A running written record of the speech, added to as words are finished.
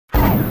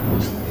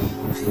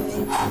Today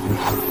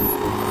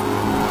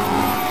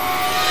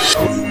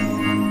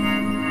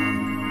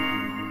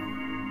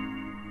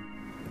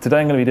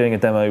I'm going to be doing a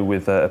demo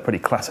with a pretty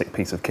classic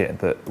piece of kit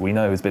that we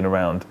know has been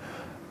around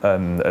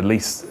at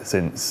least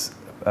since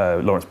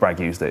Lawrence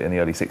Bragg used it in the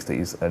early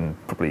 60s, and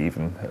probably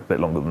even a bit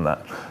longer than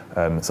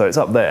that. So it's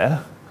up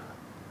there,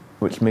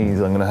 which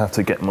means I'm going to have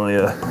to get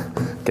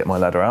my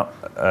ladder out.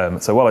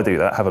 So while I do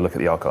that, have a look at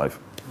the archive.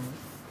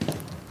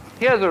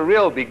 Here's a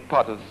real big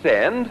pot of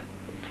sand.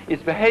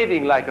 It's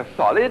behaving like a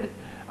solid.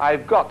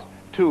 I've got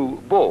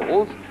two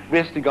balls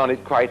resting on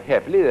it quite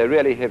happily. They're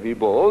really heavy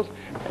balls.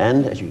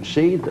 And as you can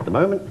see, at the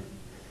moment,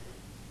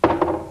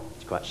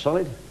 it's quite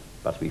solid,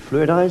 about to be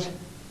fluidized.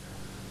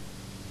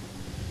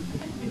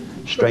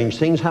 Strange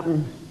things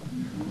happen.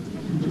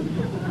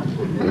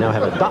 We now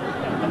have a duct.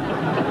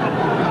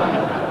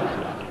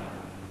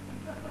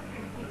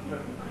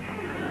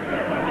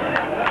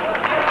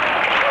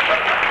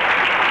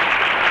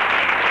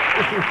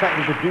 If in fact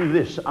you could do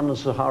this under the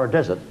Sahara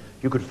Desert,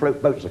 you could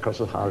float boats across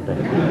the Sahara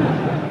Desert.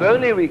 If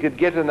only we could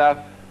get enough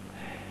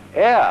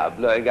air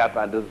blowing up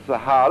under the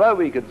Sahara,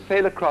 we could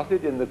sail across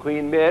it in the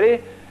Queen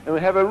Mary, and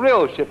we'd have a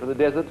real ship of the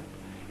desert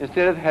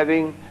instead of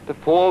having to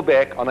fall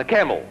back on a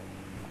camel.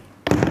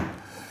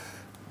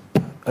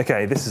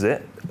 Okay, this is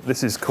it.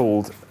 This is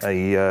called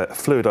a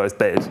fluidized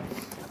bed,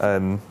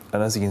 and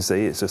as you can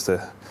see, it's just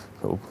a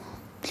little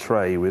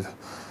tray with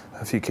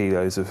a few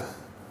kilos of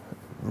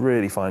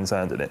really fine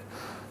sand in it.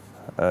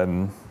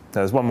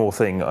 There's one more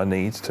thing I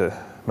need to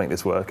make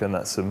this work, and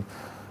that's some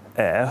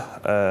air.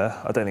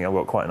 I don't think I've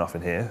got quite enough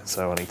in here,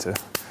 so I need to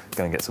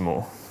go and get some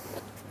more.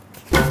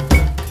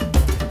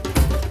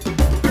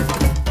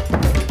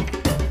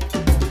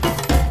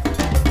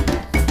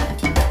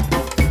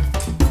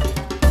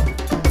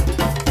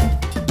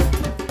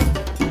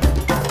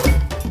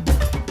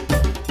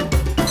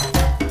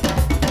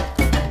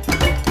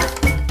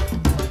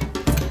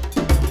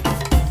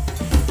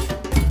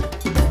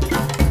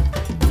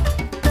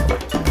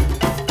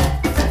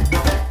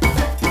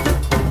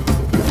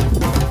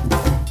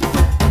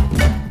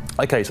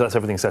 Okay, so that's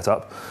everything set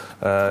up.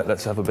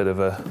 Let's have a bit of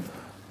a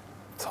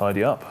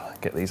tidy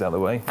up, get these out of the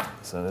way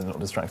so they're not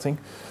distracting.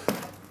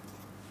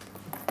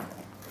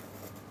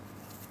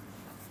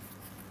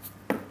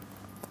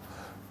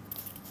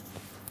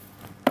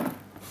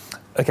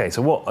 Okay,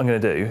 so what I'm going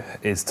to do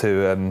is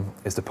to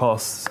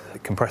pass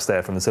compressed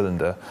air from the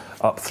cylinder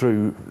up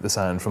through the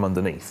sand from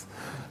underneath.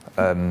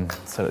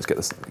 So let's get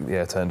the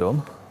air turned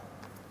on,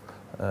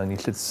 and you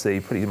should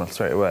see pretty much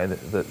straight away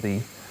that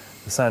the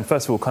sand,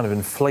 first of all, kind of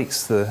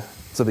inflates the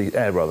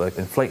air rather,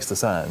 inflates the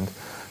sand.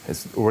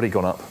 It's already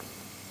gone up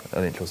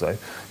an inch or so.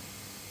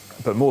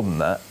 But more than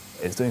that,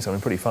 it's doing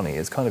something pretty funny.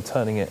 It's kind of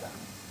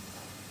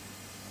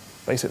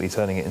basically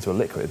turning it into a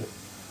liquid.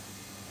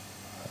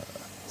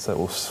 So it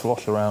will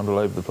slosh around all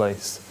over the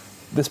place.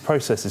 This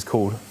process is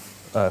called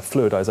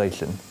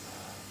fluidization.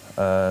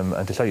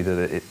 And to show you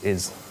that it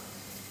is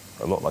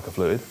a lot like a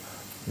fluid,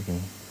 you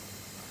can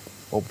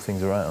bob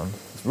things around.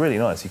 It's really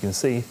nice. You can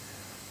see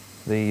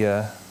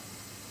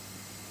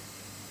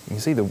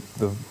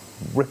the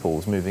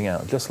ripples moving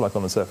out, just like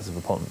on the surface of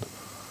a pond.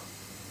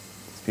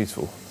 It's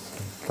beautiful.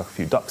 Like a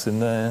few ducks in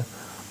there.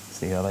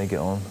 See how they get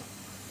on.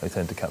 They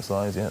tend to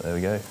capsize. Yeah, there we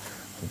go.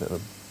 A bit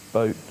of a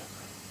boat.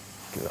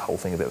 Give the whole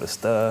thing a bit of a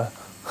stir.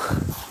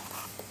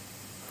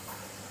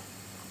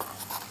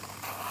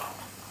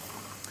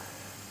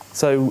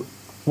 So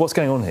what's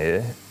going on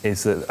here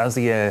is that as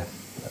the air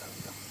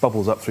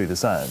bubbles up through the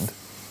sand,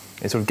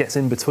 it sort of gets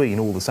in between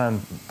all the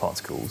sand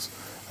particles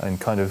and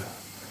kind of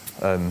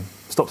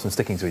stops them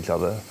sticking to each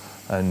other,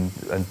 and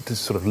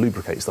just sort of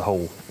lubricates the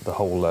whole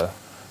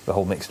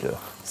mixture.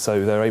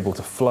 So they're able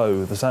to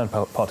flow. The sand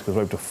particles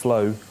are able to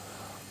flow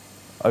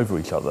over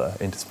each other,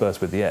 interspersed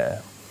with the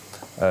air.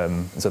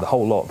 And so the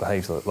whole lot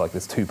behaves like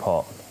this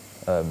two-component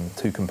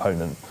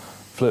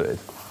fluid.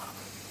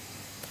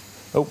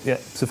 Oh yeah,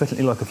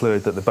 sufficiently like a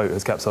fluid that the boat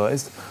has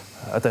capsized.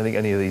 I don't think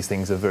any of these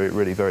things are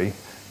really very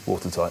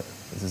watertight.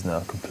 This is now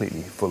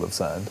completely full of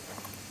sand.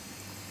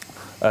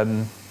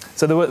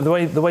 So the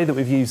way that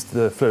we've used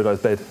the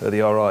fluidized bed at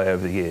the RI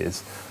over the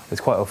years is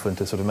quite often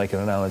to sort of make an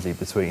analogy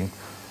between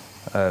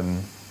a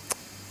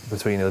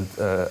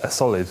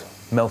solid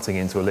melting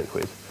into a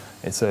liquid.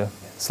 It's a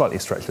slightly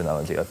stretched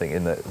analogy, I think,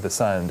 in that the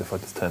sand, if I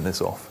just turn this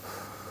off,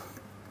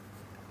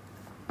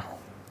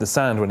 the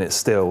sand when it's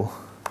still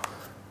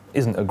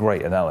isn't a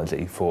great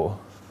analogy for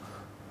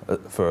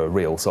a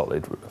real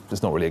solid.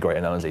 It's not really a great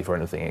analogy for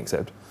anything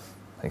except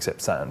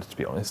sand, to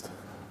be honest.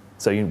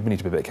 So we need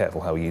to be a bit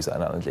careful how we use that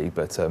analogy,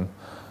 but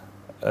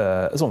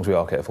as long as we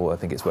are careful, I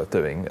think it's worth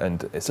doing,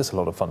 and it's just a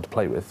lot of fun to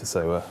play with,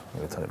 so I'm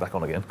going to turn it back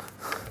on again.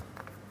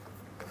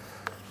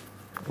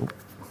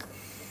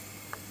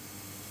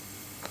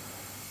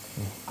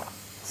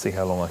 See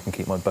how long I can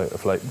keep my boat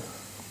afloat.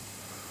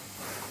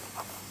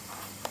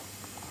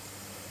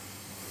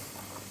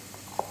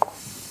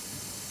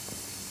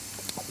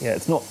 Yeah,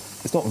 it's not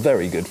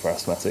very good for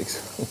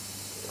asthmatics.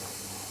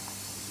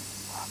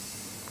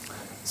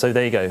 So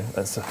there you go,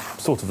 that's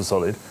sort of a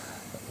solid,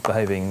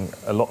 behaving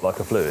a lot like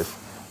a fluid.